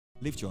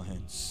Lift your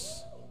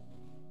hands.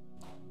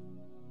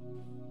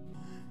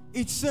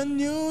 It's a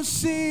new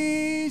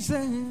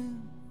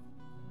season.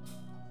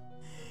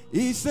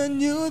 It's a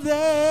new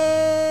day.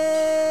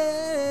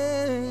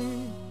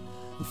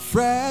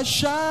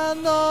 Fresh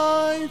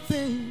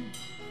anointing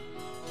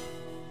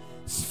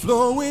is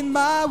flowing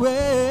my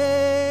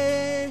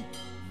way.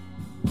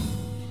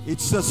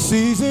 It's a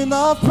season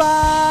of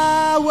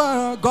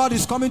power. God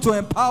is coming to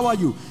empower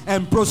you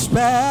and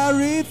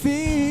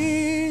prosperity.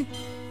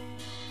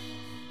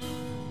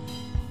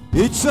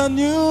 It's a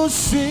new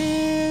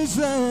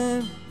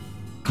season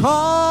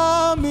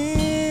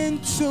coming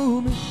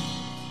to me.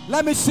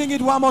 Let me sing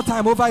it one more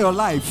time over your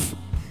life.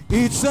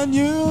 It's a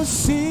new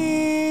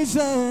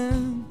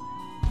season.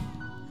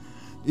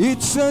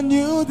 It's a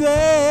new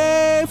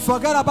day.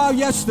 Forget about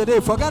yesterday.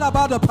 Forget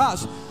about the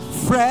past.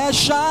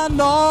 Fresh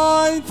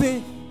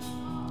anointing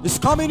is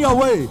coming your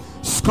way.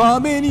 It's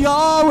coming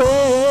your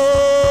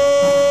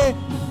way.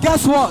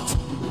 Guess what?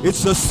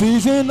 It's a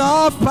season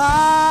of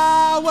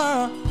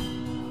power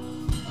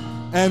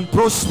and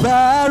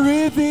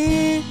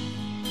prosperity.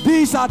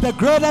 These are the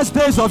greatest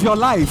days of your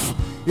life.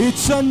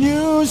 It's a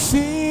new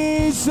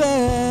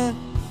season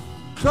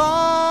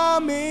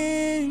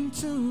coming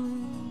to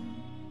you.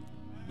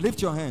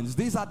 Lift your hands.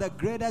 These are the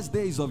greatest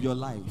days of your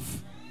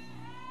life.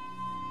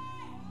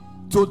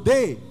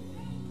 Today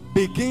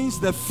begins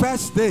the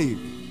first day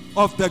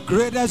of the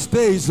greatest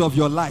days of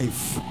your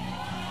life.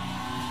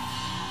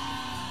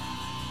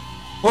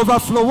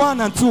 Overflow 1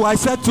 and 2. I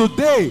said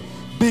today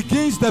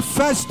begins the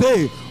first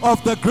day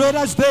of the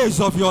greatest days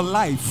of your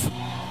life.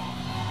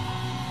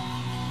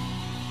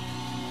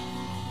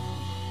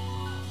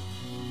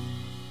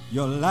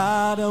 Your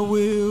ladder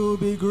will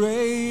be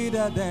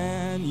greater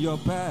than your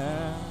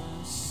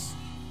past.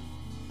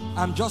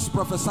 I'm just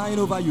prophesying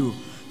over you.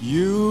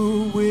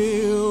 You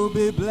will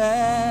be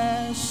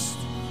blessed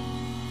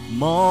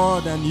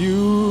more than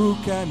you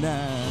can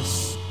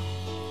ask.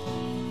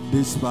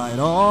 Despite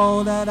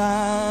all that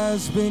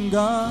has been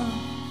done,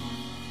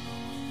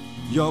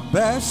 your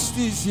best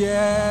is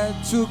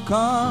yet to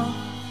come.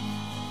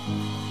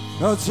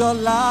 'Cause your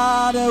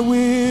ladder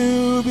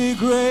will be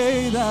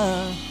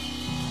greater.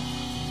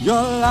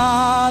 Your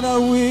ladder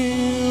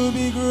will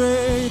be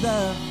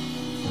greater.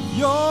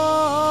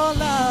 Your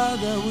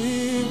ladder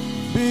will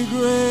be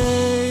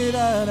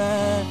greater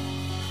than.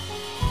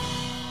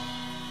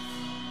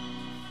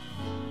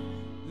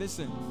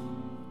 Listen.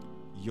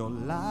 Your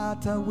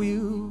ladder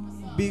will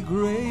be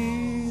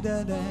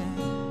greater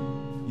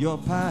than your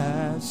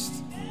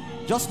past.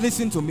 Just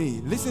listen to me.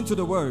 Listen to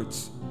the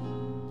words.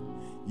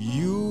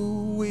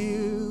 You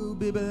will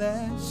be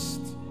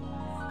blessed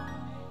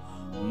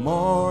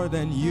more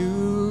than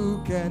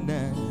you can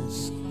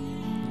ask.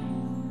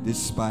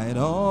 Despite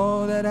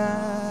all that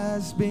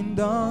has been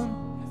done,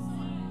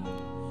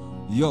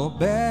 your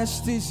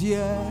best is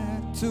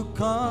yet to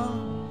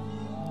come.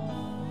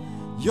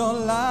 Your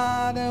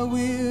ladder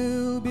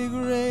will be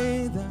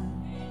greater.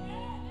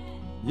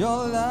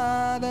 Your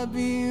ladder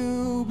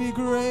will be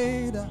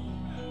greater.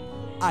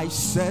 I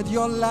said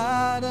your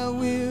ladder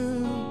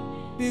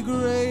will be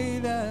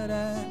greater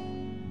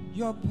than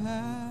your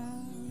past.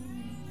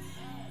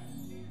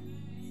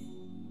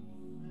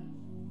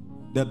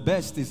 The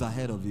best is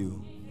ahead of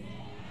you.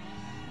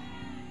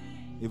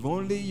 If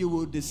only you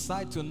will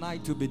decide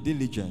tonight to be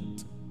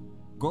diligent,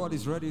 God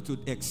is ready to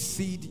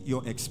exceed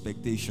your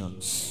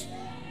expectations.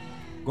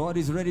 God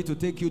is ready to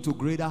take you to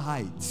greater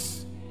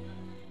heights.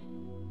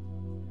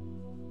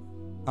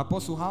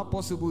 Apostle, how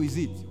possible is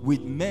it?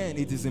 With men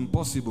it is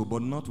impossible,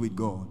 but not with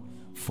God.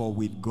 For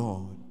with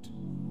God,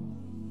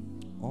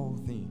 all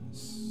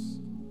things.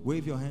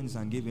 Wave your hands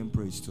and give him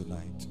praise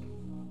tonight.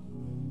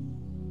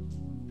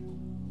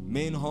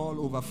 Main hall,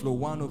 overflow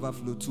 1,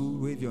 overflow 2.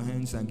 Wave your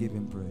hands and give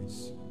him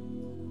praise.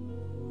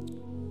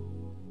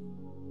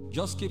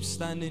 Just keep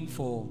standing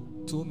for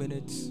 2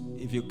 minutes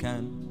if you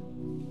can.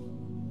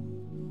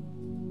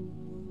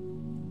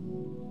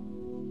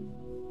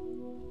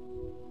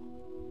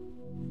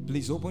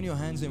 Please open your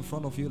hands in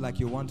front of you like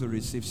you want to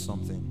receive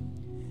something.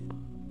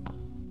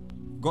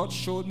 God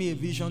showed me a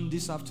vision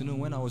this afternoon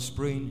when I was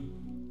praying.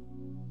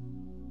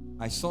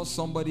 I saw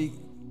somebody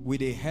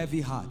with a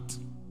heavy heart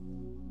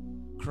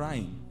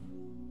crying.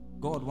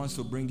 God wants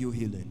to bring you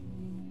healing.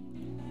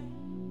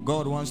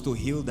 God wants to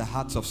heal the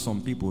hearts of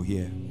some people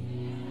here.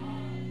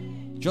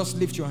 Just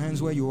lift your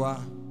hands where you are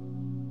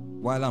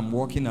while I'm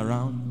walking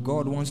around.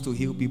 God wants to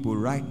heal people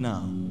right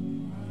now.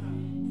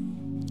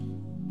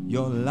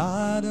 Your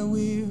ladder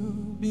will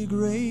be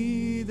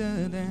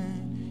greater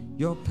than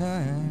your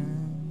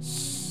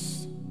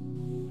past.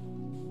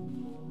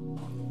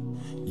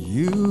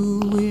 You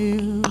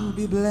will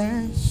be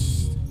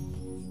blessed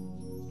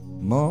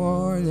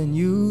more than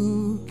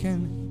you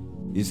can.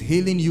 He's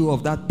healing you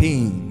of that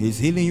pain. He's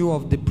healing you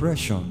of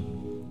depression.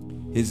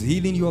 He's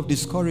healing you of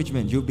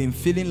discouragement. You've been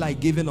feeling like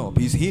giving up.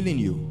 He's healing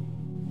you.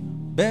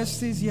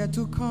 Best is yet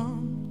to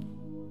come.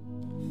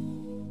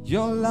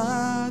 Your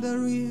ladder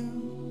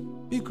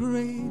will be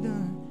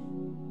greater.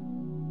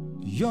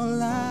 Your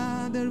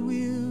ladder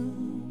will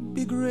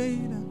be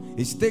greater.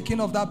 He's taking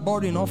off that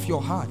burden off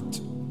your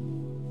heart.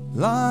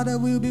 Lord, I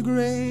will be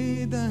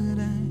greater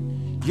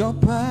than your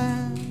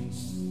past.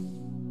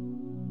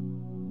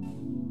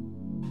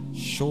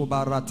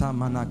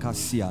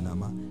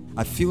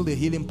 I feel the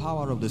healing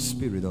power of the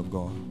Spirit of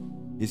God.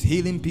 He's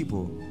healing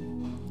people.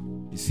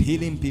 He's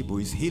healing people.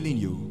 He's healing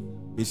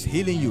you. He's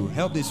healing you.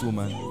 Help this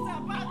woman.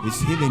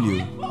 He's healing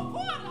you.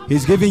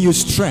 He's giving you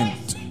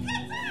strength.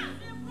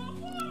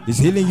 He's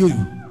healing you.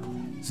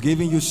 He's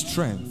giving you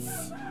strength.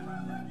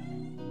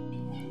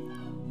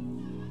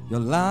 Your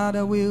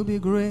ladder will be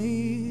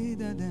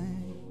greater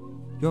than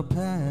your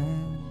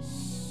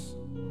past.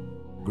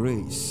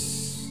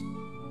 Grace.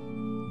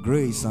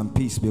 Grace and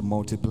peace be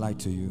multiplied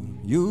to you.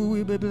 You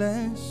will be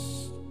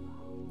blessed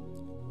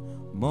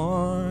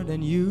more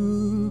than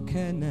you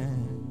can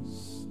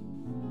ask.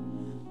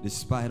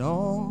 Despite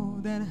all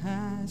that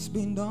has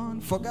been done.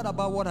 Forget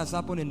about what has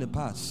happened in the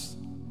past.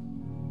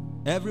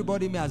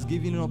 Everybody may have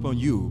given up on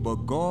you,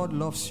 but God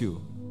loves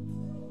you.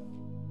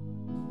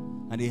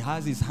 And He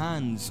has His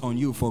hands on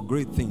you for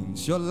great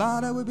things. Your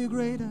ladder will be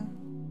greater.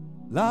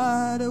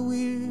 Ladder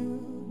will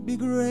be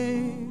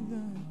greater.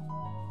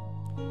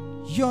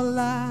 Your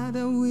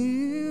ladder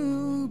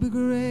will be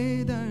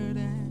greater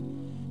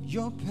than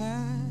your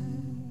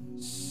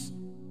past.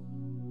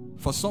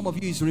 For some of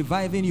you, He's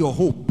reviving your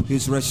hope.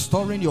 He's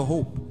restoring your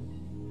hope.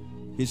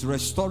 He's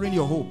restoring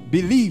your hope.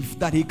 Believe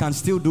that He can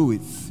still do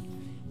it.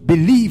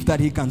 Believe that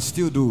He can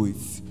still do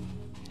it.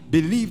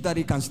 Believe that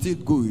He can still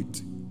do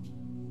it.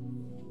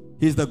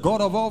 He's the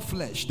God of all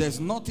flesh. There's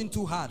nothing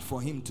too hard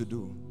for Him to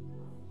do.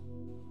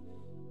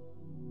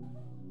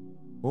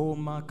 Oh,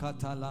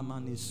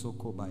 makatalamani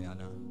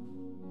sokobayana.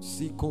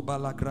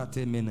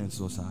 Sikobalakrate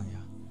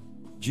menezosaya.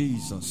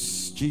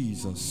 Jesus,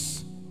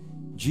 Jesus,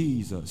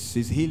 Jesus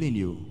is healing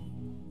you.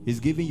 He's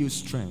giving you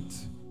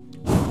strength.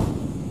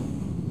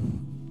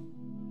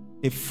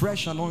 A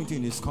fresh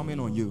anointing is coming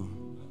on you.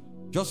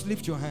 Just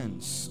lift your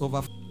hands over.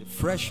 A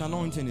fresh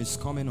anointing is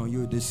coming on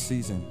you this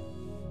season.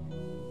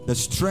 The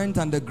strength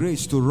and the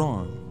grace to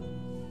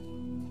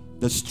run.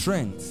 The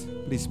strength,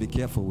 please be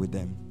careful with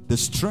them. The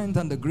strength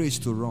and the grace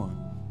to run.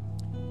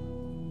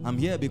 I'm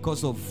here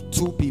because of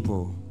two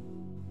people.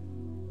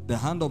 The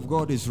hand of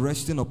God is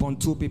resting upon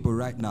two people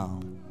right now.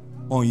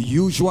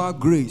 Unusual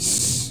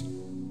grace.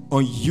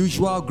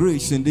 Unusual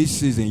grace in this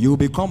season. You'll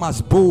become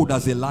as bold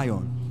as a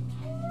lion.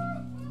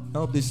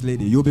 Help this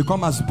lady. You'll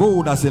become as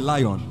bold as a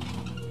lion.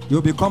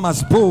 You'll become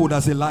as bold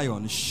as a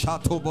lion.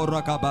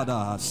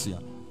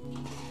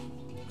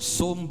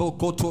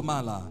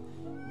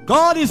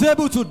 God is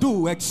able to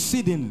do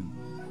exceeding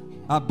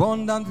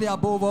abundantly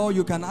above all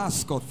you can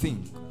ask or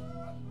think.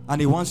 And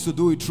He wants to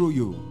do it through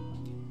you.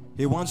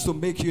 He wants to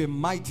make you a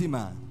mighty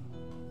man.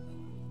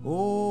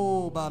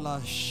 Oh,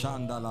 Bala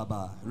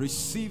Shandalaba.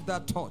 Receive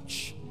that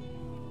touch.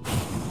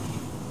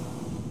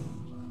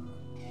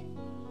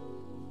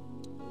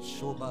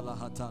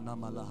 Shobalahata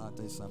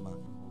Namalahate Sama.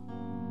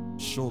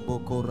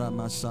 Shobokora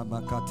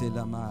Masabakate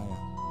Lamaya.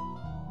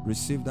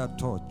 Receive that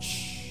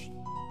touch.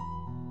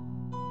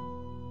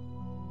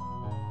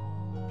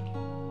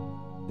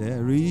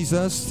 There is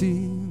a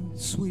still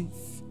sweet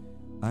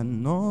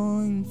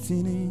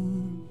anointing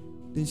in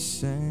this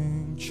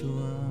sanctuary.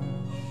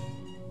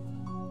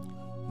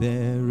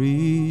 There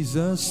is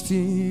a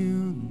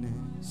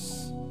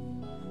stillness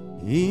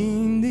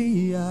in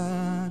the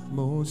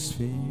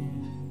atmosphere.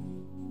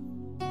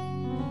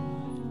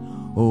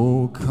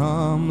 Oh,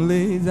 come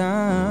lay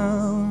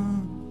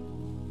down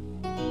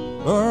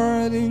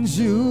burdens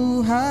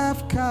you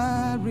have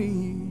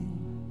carried.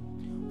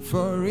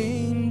 For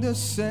in the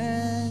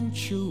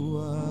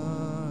sanctuary,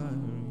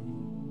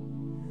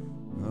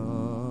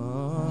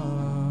 God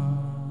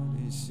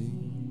is here.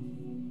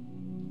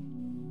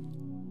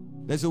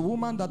 There's a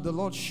woman that the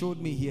Lord showed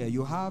me here.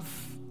 You have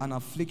an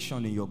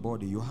affliction in your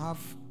body. You have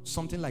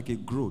something like a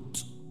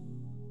growth.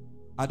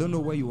 I don't know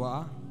where you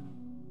are,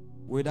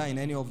 whether in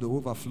any of the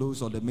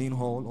overflows or the main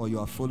hall, or you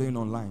are following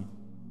online.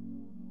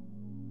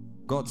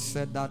 God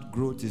said that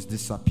growth is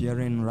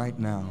disappearing right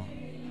now.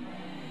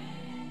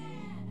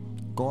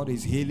 God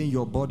is healing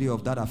your body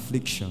of that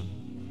affliction.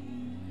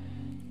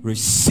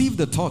 Receive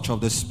the touch of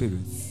the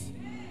Spirit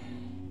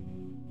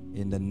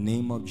in the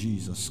name of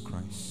Jesus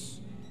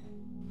Christ.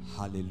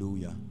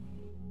 Hallelujah.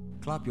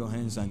 Clap your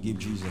hands and give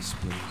Jesus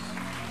praise.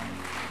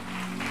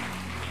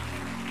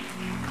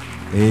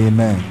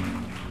 Amen.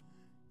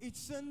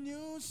 It's a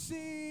new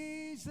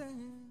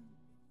season.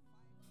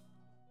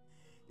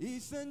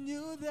 It's a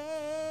new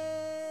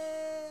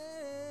day.